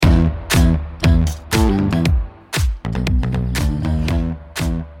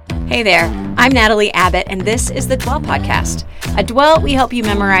Hey there, I'm Natalie Abbott, and this is the Dwell Podcast. At Dwell, we help you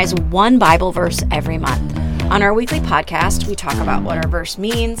memorize one Bible verse every month. On our weekly podcast, we talk about what our verse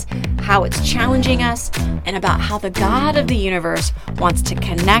means, how it's challenging us, and about how the God of the universe wants to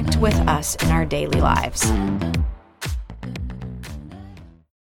connect with us in our daily lives.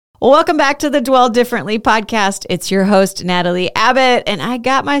 Well, welcome back to the Dwell Differently podcast. It's your host, Natalie Abbott, and I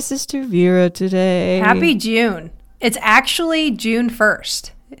got my sister Vera today. Happy June. It's actually June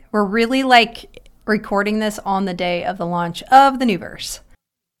 1st. We're really recording this on the day of the launch of the new verse.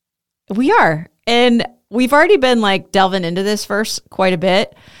 We are. And we've already been delving into this verse quite a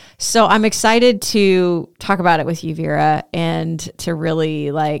bit. So I'm excited to talk about it with you, Vera, and to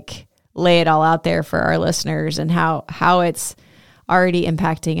really lay it all out there for our listeners and how it's already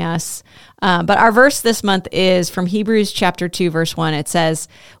impacting us. But our verse this month is from Hebrews chapter 2, verse 1. It says,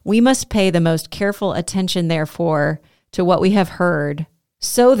 "We must pay the most careful attention, therefore, to what we have heard,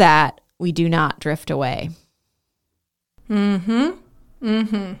 so that we do not drift away." I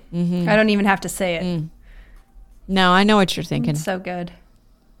don't even have to say it. No, I know what you're thinking. It's so good.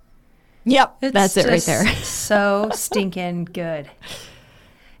 Yep, that's it right there. So stinking good.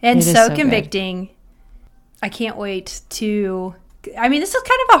 And It is so so convicting. Good. I can't wait to... this is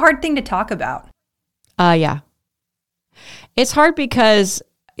kind of a hard thing to talk about. Yeah. It's hard because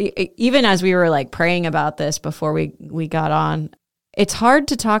even as we were praying about this before we got on, it's hard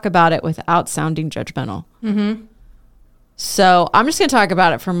to talk about it without sounding judgmental. Mm-hmm. So I'm just going to talk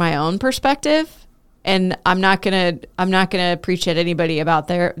about it from my own perspective, and I'm not gonna preach at anybody about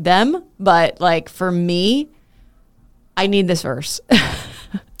them. But for me, I need this verse.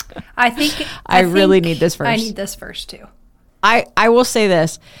 I really need this verse. I need this verse too. I will say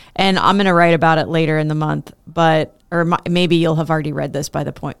this, and I'm going to write about it later in the month, maybe you'll have already read this by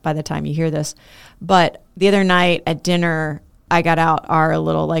the time you hear this. But the other night at dinner, I got out our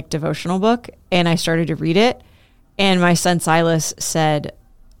little devotional book and I started to read it. And my son Silas said,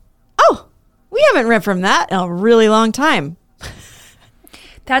 "Oh, we haven't read from that in a really long time."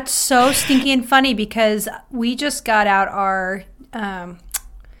 That's so stinking funny because we just got out our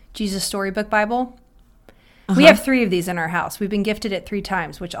Jesus Storybook Bible. Uh-huh. We have 3 of these in our house. We've been gifted it 3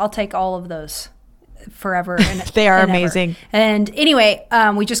 times, which I'll take all of those forever. And they are and amazing. Ever. And anyway,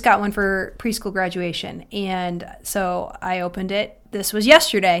 we just got one for preschool graduation. And so I opened it. This was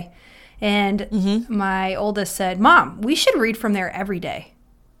yesterday. And my oldest said, "Mom, we should read from there every day."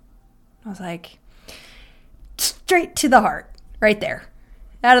 I was like, straight to the heart, right there,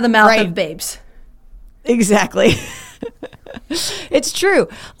 out of the mouth of babes. Exactly. It's true.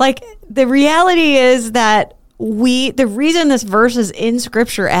 The reality is that the reason this verse is in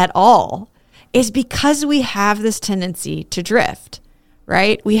Scripture at all is because we have this tendency to drift,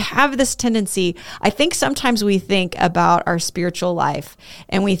 right? We have this tendency. I think sometimes we think about our spiritual life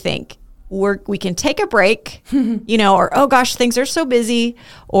and we think we can take a break, or, oh gosh, things are so busy,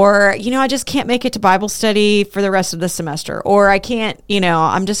 or, I just can't make it to Bible study for the rest of the semester, or I can't,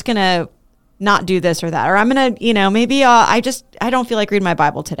 I'm just going to not do this or that, or I'm going to, maybe I don't feel like reading my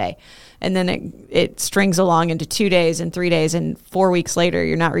Bible today. And then it strings along into 2 days and 3 days and 4 weeks later,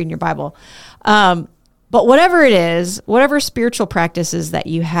 you're not reading your Bible. But whatever it is, whatever spiritual practices that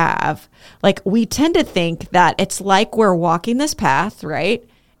you have, we tend to think that it's we're walking this path, right?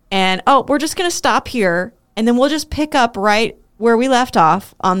 And, we're just going to stop here and then we'll just pick up right where we left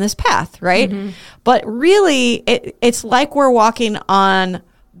off on this path, right? Mm-hmm. But really, it's we're walking on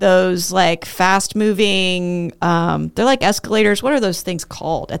those fast moving, they're like escalators. What are those things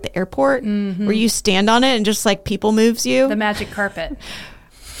called at the airport where you stand on it and just people moves you? The magic carpet.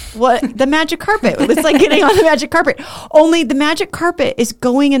 What? The magic carpet. It's like getting on the magic carpet. Only the magic carpet is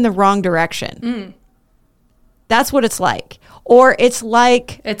going in the wrong direction. That's what it's like. Or it's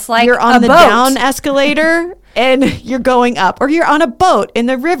like you're on the down escalator and you're going up, or you're on a boat in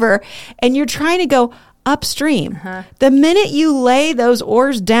the river and you're trying to go upstream. Uh-huh. The minute you lay those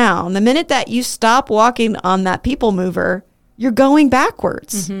oars down, the minute that you stop walking on that people mover, you're going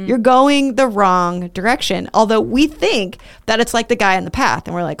backwards. Mm-hmm. You're going the wrong direction. Although we think that it's like the guy in the path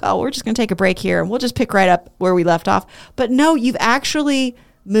and we're like, oh, we're just going to take a break here and we'll just pick right up where we left off. But no, you've actually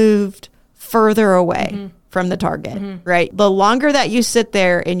moved further away from the target, right? The longer that you sit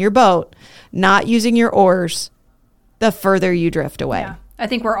there in your boat, not using your oars, the further you drift away. Yeah. I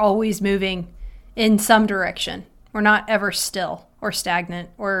think we're always moving in some direction. We're not ever still or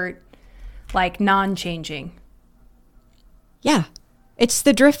stagnant or non-changing. Yeah. It's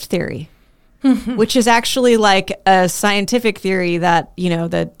the drift theory, which is actually a scientific theory that,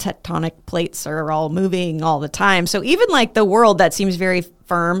 the tectonic plates are all moving all the time. So even the world that seems very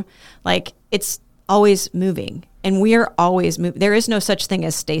firm, it's always moving. and we are always moving. There is no such thing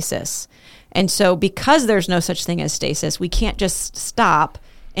as stasis. And so because there's no such thing as stasis, we can't just stop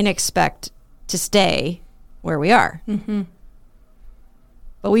and expect to stay where we are. Mm-hmm.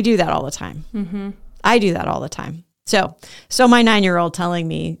 But we do that all the time. Mm-hmm. I do that all the time. So my 9-year-old telling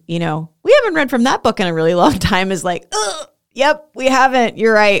me, we haven't read from that book in a really long time is like, yep, we haven't.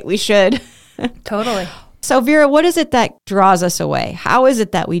 You're right. We should. Totally. So Vera, what is it that draws us away? How is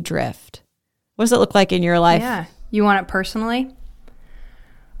it that we drift? What does it look like in your life? Yeah. You want it personally?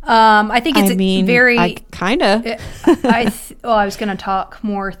 I think it's very kind of. I was going to talk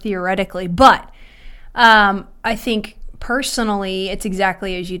more theoretically, but I think personally, it's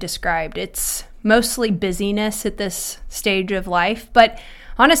exactly as you described. It's mostly busyness at this stage of life. But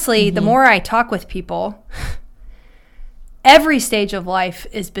honestly, the more I talk with people, every stage of life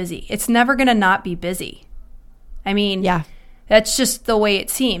is busy. It's never going to not be busy. I mean, that's just the way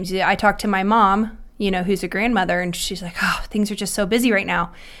it seems. I talk to my mom, who's a grandmother, and she's like, oh, things are just so busy right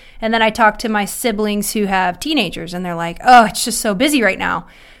now. And then I talk to my siblings who have teenagers, and they're like, oh, it's just so busy right now.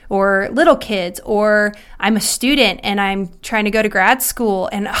 Or little kids, or I'm a student and I'm trying to go to grad school,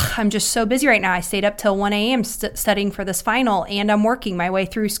 and I'm just so busy right now. I stayed up till 1 a.m. Studying for this final, and I'm working my way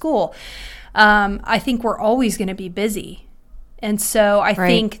through school. I think we're always going to be busy. And so I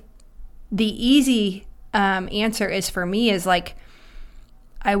think the easy answer is for me is like,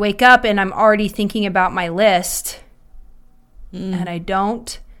 I wake up and I'm already thinking about my list, and I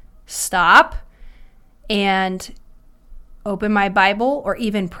don't stop and open my Bible or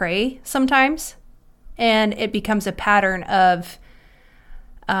even pray sometimes. And it becomes a pattern of,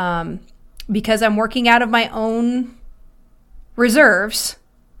 because I'm working out of my own reserves,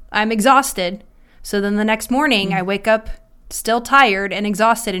 I'm exhausted. So then the next morning I wake up still tired and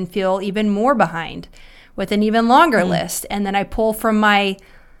exhausted and feel even more behind with an even longer list. And then I pull from my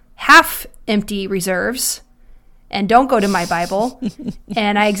half empty reserves and don't go to my Bible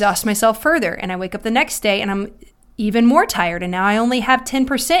and I exhaust myself further. And I wake up the next day and I'm even more tired. And now I only have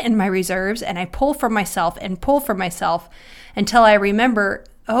 10% in my reserves, and I pull from myself until I remember,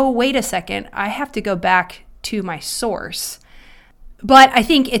 oh, wait a second, I have to go back to my source. But I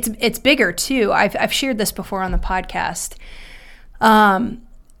think it's bigger too. I've shared this before on the podcast.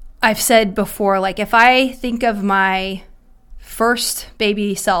 I've said before, like, if I think of my first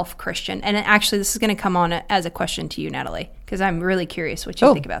baby self, Christian, and actually this is going to come on as a question to you, Natalie, because I'm really curious what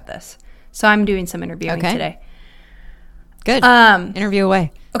you think about this. So I'm doing some interviewing today. Good. Interview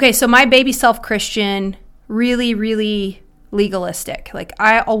away. Okay, so my baby self, Christian, really, really legalistic. Like,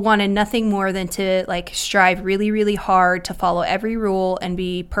 I wanted nothing more than to strive really, really hard to follow every rule and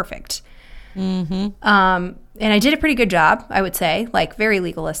be perfect. Mm-hmm. And I did a pretty good job, I would say, very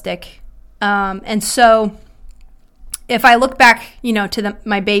legalistic. And so if I look back, to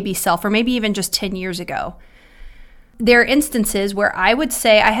my baby self, or maybe even just 10 years ago, there are instances where I would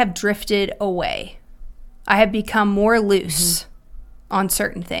say I have drifted away. I have become more loose on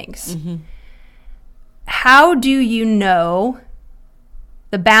certain things. Mm-hmm. How do you know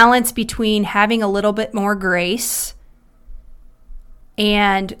the balance between having a little bit more grace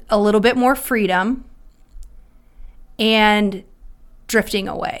and a little bit more freedom and drifting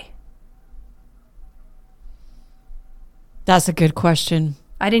away? That's a good question.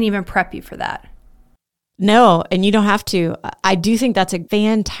 I didn't even prep you for that. No, and you don't have to. I do think that's a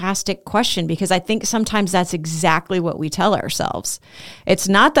fantastic question, because I think sometimes that's exactly what we tell ourselves. It's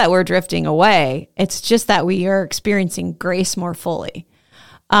not that we're drifting away. It's just that we are experiencing grace more fully.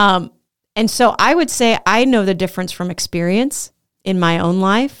 And so I would say I know the difference from experience in my own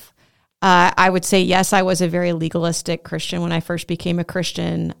life. I would say, yes, I was a very legalistic Christian when I first became a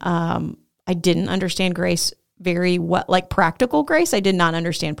Christian. I didn't understand grace very well, practical grace. I did not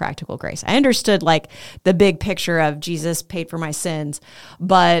understand practical grace. I understood the big picture of Jesus paid for my sins,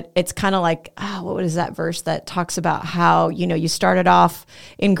 but it's kind of what is that verse that talks about how, you started off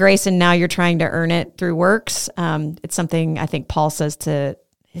in grace and now you're trying to earn it through works. It's something I think Paul says to,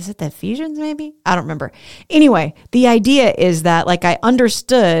 is it the Ephesians maybe? I don't remember. Anyway, the idea is that I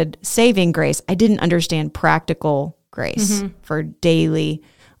understood saving grace. I didn't understand practical grace for daily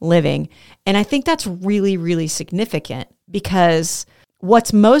living. And I think that's really, really significant, because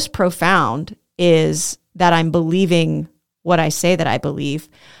what's most profound is that I'm believing what I say that I believe.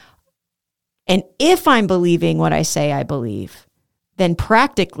 And if I'm believing what I say I believe, then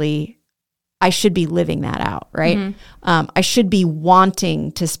practically I should be living that out, right? Mm-hmm. I should be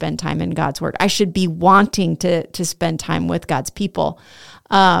wanting to spend time in God's word. I should be wanting to spend time with God's people.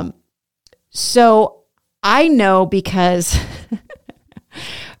 So I know because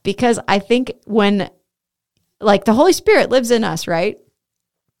I think when, the Holy Spirit lives in us, right?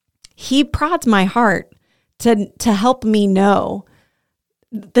 He prods my heart to help me know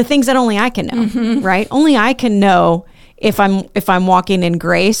the things that only I can know, right? Only I can know if I'm walking in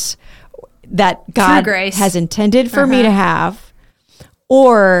grace that God has intended for me to have,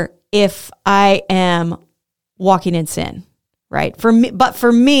 or if I am walking in sin, right? For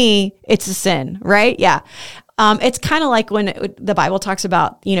me, it's a sin, right? Yeah. It's kind of like when the Bible talks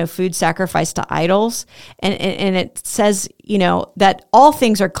about, food sacrificed to idols, and it says, that all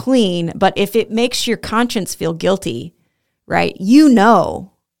things are clean, but if it makes your conscience feel guilty, right?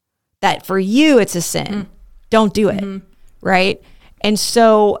 That for you, it's a sin. Don't do it, right? And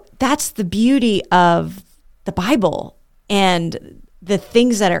so that's the beauty of the Bible and the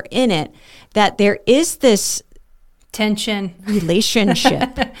things that are in it, that there is this tension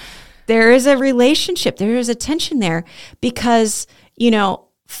relationship. There is a relationship. There is a tension there because,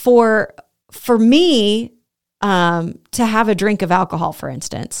 for me, to have a drink of alcohol, for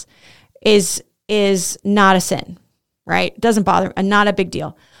instance, is not a sin, right? It doesn't bother, not a big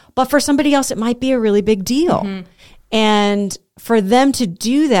deal. But for somebody else, it might be a really big deal. And for them to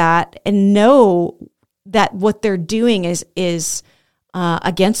do that and know that what they're doing is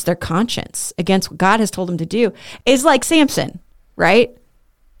against their conscience, against what God has told them to do, is like Samson, right?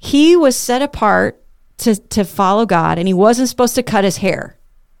 He was set apart to follow God, and he wasn't supposed to cut his hair,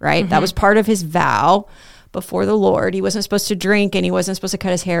 right? That was part of his vow before the Lord. He wasn't supposed to drink, and he wasn't supposed to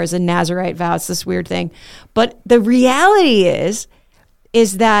cut his hair as a Nazirite vow. It's this weird thing. But the reality is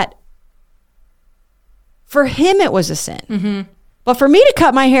that for him, it was a sin. But for me to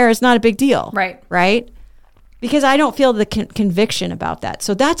cut my hair is not a big deal. Right? Because I don't feel the conviction about that.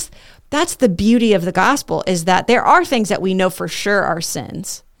 So that's the beauty of the gospel, is that there are things that we know for sure are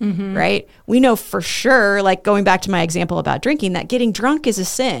sins, right? We know for sure, like going back to my example about drinking, that getting drunk is a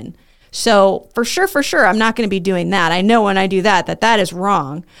sin. So for sure, I'm not going to be doing that. I know when I do that is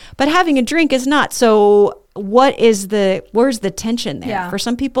wrong. But having a drink is not. So where's the tension there? Yeah. For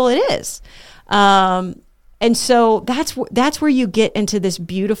some people it is. And so that's where you get into this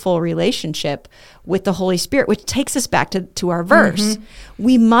beautiful relationship with the Holy Spirit, which takes us back to our verse.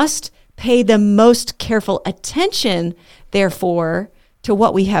 We must pay the most careful attention, therefore, to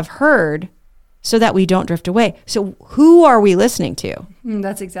what we have heard, so that we don't drift away. So who are we listening to?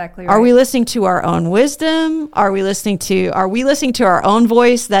 That's exactly right. Are we listening to our own wisdom? Are we listening to our own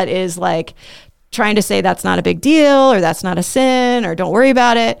voice that is like trying to say that's not a big deal, or that's not a sin, or don't worry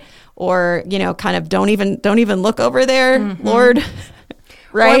about it? Or, kind of don't even look over there, Lord,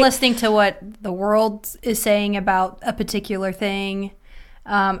 right? Or listening to what the world is saying about a particular thing.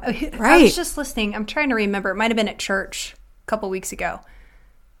 I was just listening. I'm trying to remember. It might have been at church a couple weeks ago.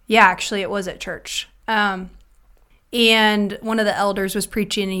 Yeah, actually, it was at church. And one of the elders was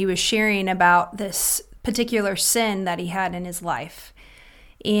preaching, and he was sharing about this particular sin that he had in his life.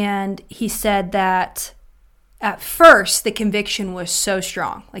 And he said that at first, the conviction was so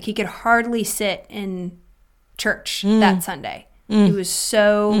strong. Like, he could hardly sit in church that Sunday. He was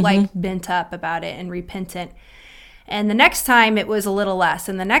so, bent up about it and repentant. And the next time, it was a little less.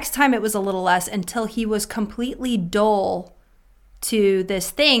 And the next time, it was a little less, until he was completely dull to this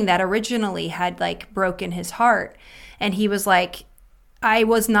thing that originally had, broken his heart. And he was like, I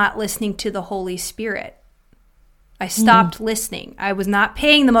was not listening to the Holy Spirit. I stopped listening. I was not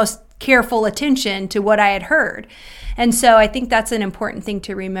paying the most careful attention to what I had heard. And so I think that's an important thing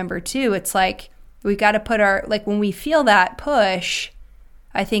to remember too. It's like, we got to put when we feel that push,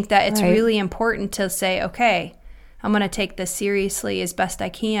 I think that it's really important to say, okay, I'm going to take this seriously as best I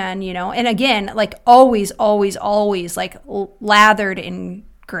can, and again, always, lathered in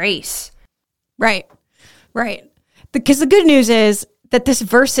grace. Right. Because the good news is that this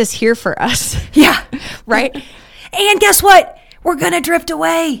verse is here for us. Yeah. Right. And guess what? We're going to drift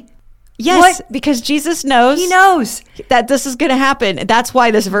away. Yes, because Jesus knows. He knows that this is going to happen. That's why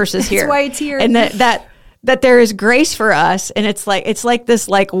this verse is here. That's why it's here. And that there is grace for us, and it's like this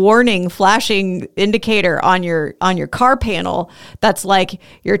warning flashing indicator on your car panel that's like,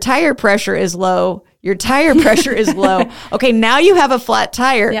 your tire pressure is low. Your tire pressure is low. Okay, now you have a flat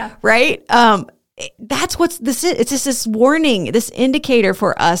tire. Yeah. Right? That's what this is. It's just this warning, this indicator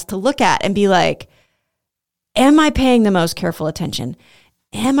for us to look at and be like, am I paying the most careful attention?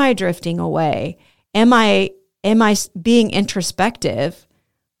 Am I drifting away? Am I being introspective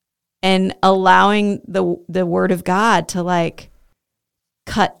and allowing the word of God to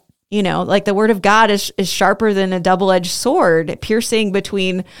cut, the word of God is sharper than a double-edged sword, piercing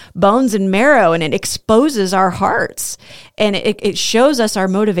between bones and marrow, and it exposes our hearts, and it shows us our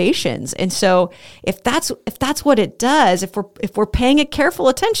motivations. And so if that's what it does, if we're paying a careful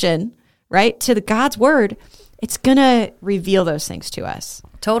attention, right, to God's word, it's going to reveal those things to us.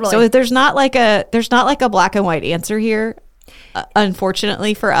 Totally. So there's not like a black and white answer here.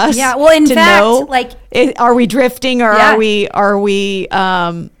 Unfortunately for us. Yeah. Well, in fact, know, like, are we drifting or are we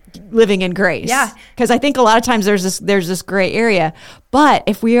living in grace? Yeah. Because I think a lot of times there's this gray area. But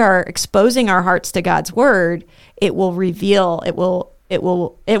if we are exposing our hearts to God's word, it will reveal, it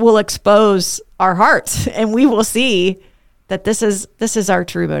will expose our hearts, and we will see that this is our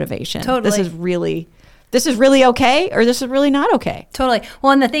true motivation. Totally. This is really okay, or this is really not okay. Totally.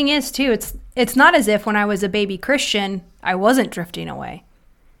 Well, and the thing is too, it's not as if when I was a baby Christian, I wasn't drifting away.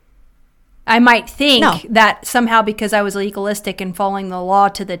 I might think that somehow because I was legalistic and following the law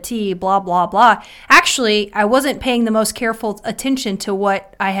to the T, blah, blah, blah. Actually, I wasn't paying the most careful attention to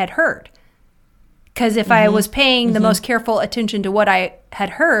what I had heard. Because if I was paying the most careful attention to what I had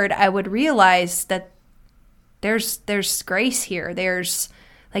heard, I would realize that there's grace here. There's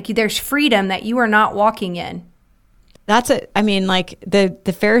freedom that you are not walking in. That's it. I mean, like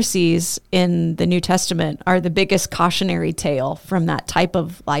the Pharisees in the New Testament are the biggest cautionary tale from that type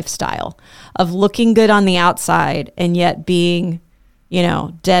of lifestyle of looking good on the outside and yet being,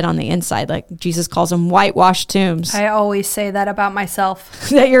 dead on the inside. Like Jesus calls them whitewashed tombs. I always say that about myself.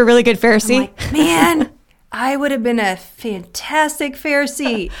 That you're a really good Pharisee? I'm like, man, I would have been a fantastic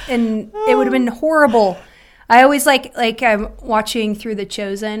Pharisee and it would have been horrible. I always like I'm watching through The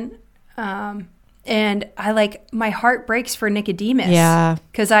Chosen, and my heart breaks for Nicodemus. Yeah.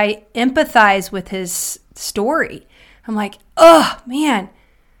 Because I empathize with his story. I'm like, oh man,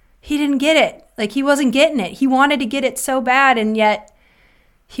 he didn't get it. Like he wasn't getting it. He wanted to get it so bad, and yet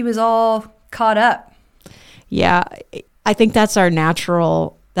he was all caught up. Yeah. I think that's our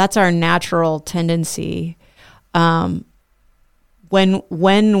natural tendency. When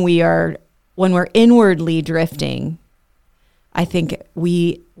we're inwardly drifting, I think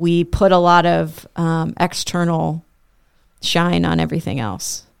we put a lot of external shine on everything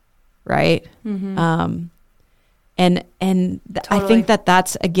else, right? Mm-hmm. I think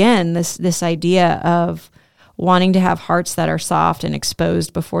that's again this idea of wanting to have hearts that are soft and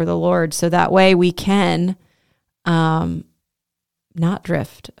exposed before the Lord, so that way we can not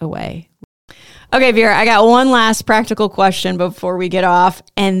drift away. Okay, Vera, I got one last practical question before we get off,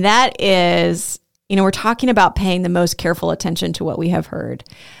 and that is, we're talking about paying the most careful attention to what we have heard.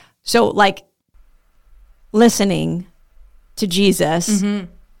 So, like, listening to Jesus, and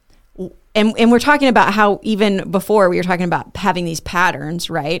we're talking about how even before we were talking about having these patterns,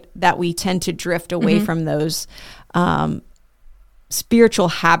 right, that we tend to drift away from those spiritual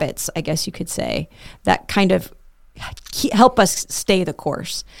habits, I guess you could say, that kind of help us stay the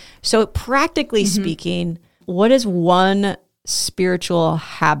course. So practically speaking, what is one spiritual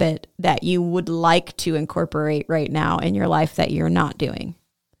habit that you would like to incorporate right now in your life that you're not doing?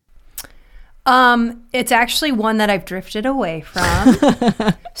 It's actually one that I've drifted away from.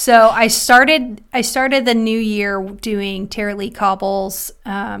 So I started the new year doing Tara Lee Cobble's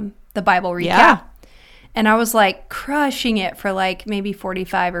the Bible recap. Yeah. And I was like crushing it for like maybe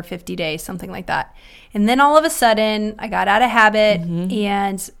 45 or 50 days, something like that. And then all of a sudden I got out of habit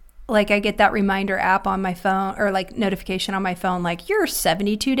and like I get that reminder app on my phone or like notification on my phone, like you're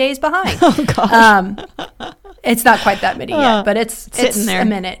 72 days behind. Oh gosh. It's not quite that many yet, but it's there. a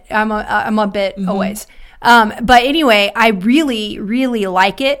minute. I'm a bit a ways. But anyway, I really, really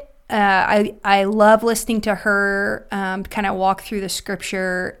like it. I love listening to her kind of walk through the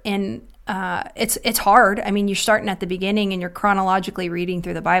scripture, and it's hard. I mean, you're starting at the beginning and you're chronologically reading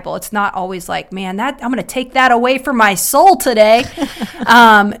through the Bible. It's not always like, man, I'm going to take that away from my soul today.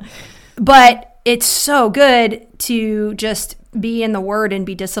 But it's so good to just be in the Word and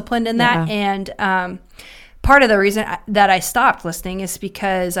be disciplined in that. Yeah. And part of the reason that I stopped listening is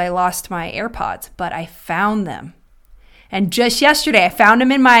because I lost my AirPods, but I found them. And just yesterday, I found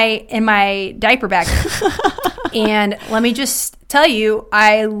them in my diaper bag. And let me just tell you,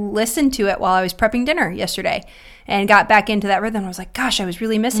 I listened to it while I was prepping dinner yesterday and got back into that rhythm. I was like, gosh, I was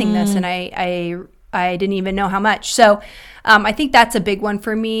really missing this. And I didn't even know how much. So I think that's a big one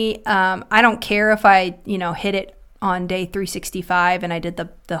for me. I don't care if I, hit it on day 365 and I did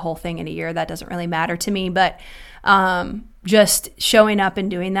the whole thing in a year. That doesn't really matter to me. But just showing up and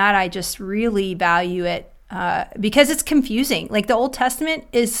doing that, I just really value it. Because it's confusing. Like the Old Testament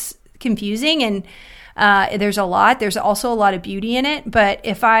is confusing and there's also a lot of beauty in it. But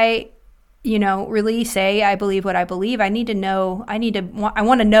if I, really say I believe what I believe, I want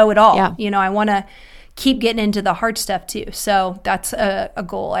to know it all. Yeah. I want to keep getting into the hard stuff too. So that's a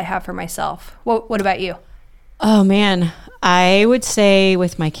goal I have for myself. What about you? Oh man, I would say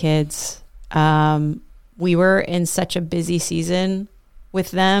with my kids, we were in such a busy season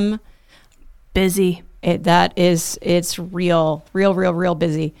with them. Busy. It's real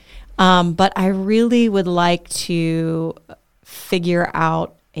busy. But I really would like to figure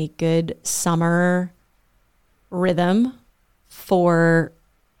out a good summer rhythm for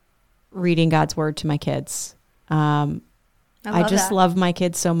reading God's word to my kids. I just love my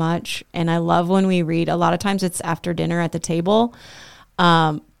kids so much. And I love when we read. A lot of times it's after dinner at the table.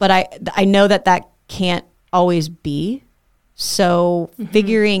 But I know that can't always be. So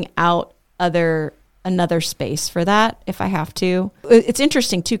figuring out another space for that if I have to. It's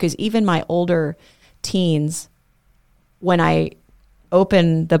interesting too, because even my older teens, when I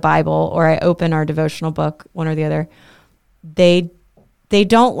open the Bible or I open our devotional book, one or the other, they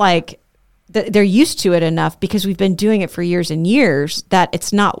don't like, they're used to it enough because we've been doing it for years and years that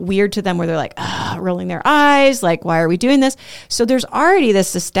it's not weird to them where they're like rolling their eyes, like, why are we doing this? So there's already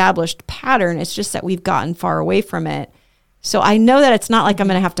this established pattern. It's just that we've gotten far away from it. So I know that it's not like I'm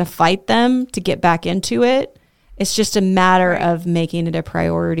going to have to fight them to get back into it. It's just a matter of making it a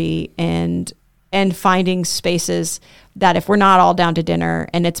priority and finding spaces that if we're not all down to dinner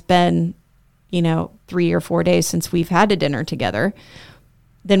and it's been, 3 or 4 days since we've had a dinner together,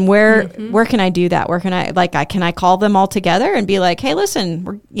 then where can I do that? Where can I call them all together and be like, hey,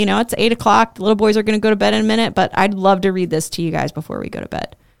 listen, it's 8:00. The little boys are going to go to bed in a minute, but I'd love to read this to you guys before we go to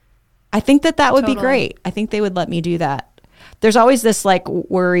bed. I think that would be great. I think they would let me do that. There's always this like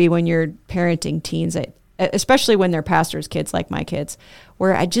worry when you're parenting teens, especially when they're pastors' kids like my kids,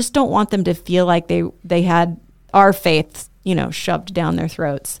 where I just don't want them to feel like they had our faith, shoved down their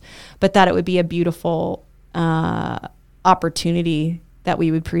throats, but that it would be a beautiful opportunity that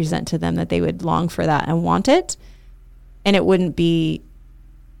we would present to them, that they would long for that and want it, and it wouldn't be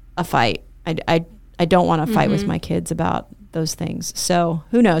a fight. I don't want to fight with my kids about those things. So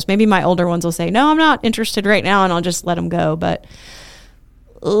who knows? Maybe my older ones will say, no, I'm not interested right now, and I'll just let them go. But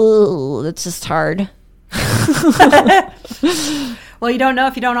it's just hard. Well, you don't know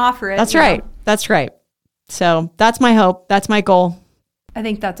if you don't offer it. That's right. That's right. So that's my hope. That's my goal. I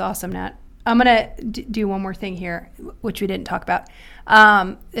think that's awesome, Nat. I'm going to do one more thing here, which we didn't talk about.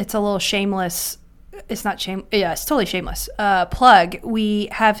 It's a little shameless. It's not shame. Yeah, it's totally shameless. Plug. We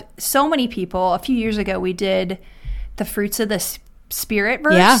have so many people. A few years ago, we did the Fruits of the Spirit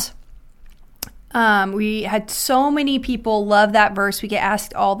verse. Yeah. We had so many people love that verse. We get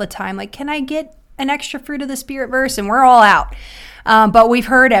asked all the time, like, can I get an extra Fruit of the Spirit verse? And we're all out. But we've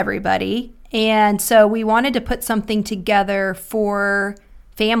heard everybody. And so we wanted to put something together for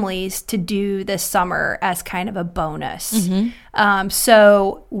families to do this summer as kind of a bonus.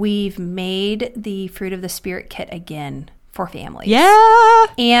 So we've made the Fruit of the Spirit kit again for families. Yeah.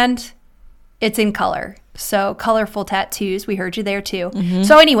 And it's in color. So colorful tattoos. We heard you there too.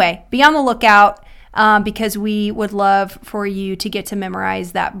 So anyway, be on the lookout because we would love for you to get to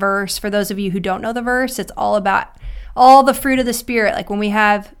memorize that verse. For those of you who don't know the verse, it's all about all the fruit of the Spirit. Like when we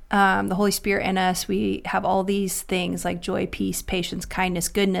have the Holy Spirit in us, we have all these things like joy, peace, patience, kindness,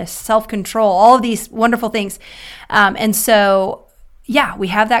 goodness, self-control, all of these wonderful things. And so, yeah, we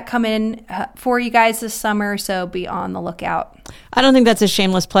have that coming for you guys this summer. So be on the lookout. I don't think that's a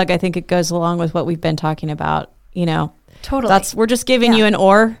shameless plug. I think it goes along with what we've been talking about. Totally. We're just giving you an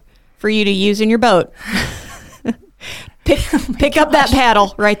oar for you to use in your boat. Pick up that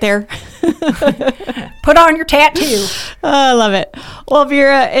paddle right there. Put on your tattoo. I love it. Well,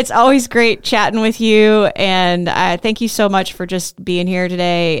 Vera, it's always great chatting with you. And I thank you so much for just being here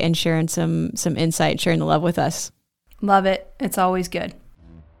today and sharing some insight, sharing the love with us. Love it. It's always good.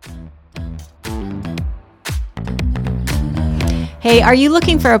 Hey, are you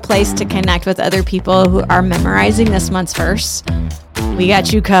looking for a place to connect with other people who are memorizing this month's verse? We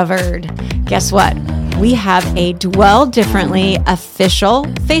got you covered. Guess what? We have a Dwell Differently official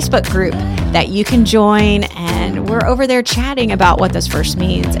Facebook group that you can join, and we're over there chatting about what this verse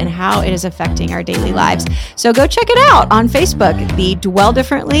means and how it is affecting our daily lives. So go check it out on Facebook, the Dwell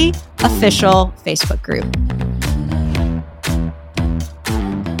Differently official Facebook group.